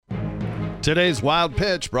Today's Wild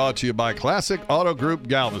Pitch brought to you by Classic Auto Group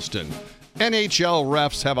Galveston. NHL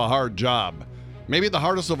refs have a hard job, maybe the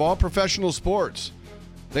hardest of all professional sports.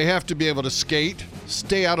 They have to be able to skate,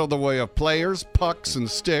 stay out of the way of players, pucks, and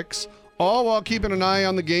sticks, all while keeping an eye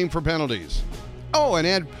on the game for penalties. Oh,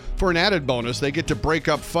 and for an added bonus, they get to break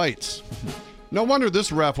up fights. No wonder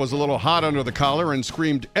this ref was a little hot under the collar and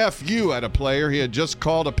screamed F you at a player he had just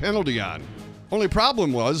called a penalty on. Only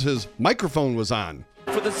problem was his microphone was on.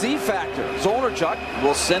 For the Z factor, Zolarchuk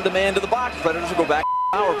will send a man to the box. Predators will go back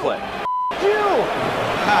to power play.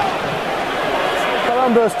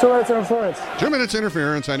 Columbus, 2 minutes interference. 2 minutes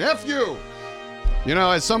interference and F you. You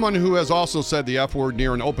know, as someone who has also said the F word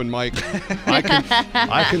near an open mic,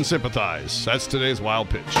 I can sympathize. That's today's Wild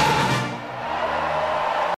Pitch.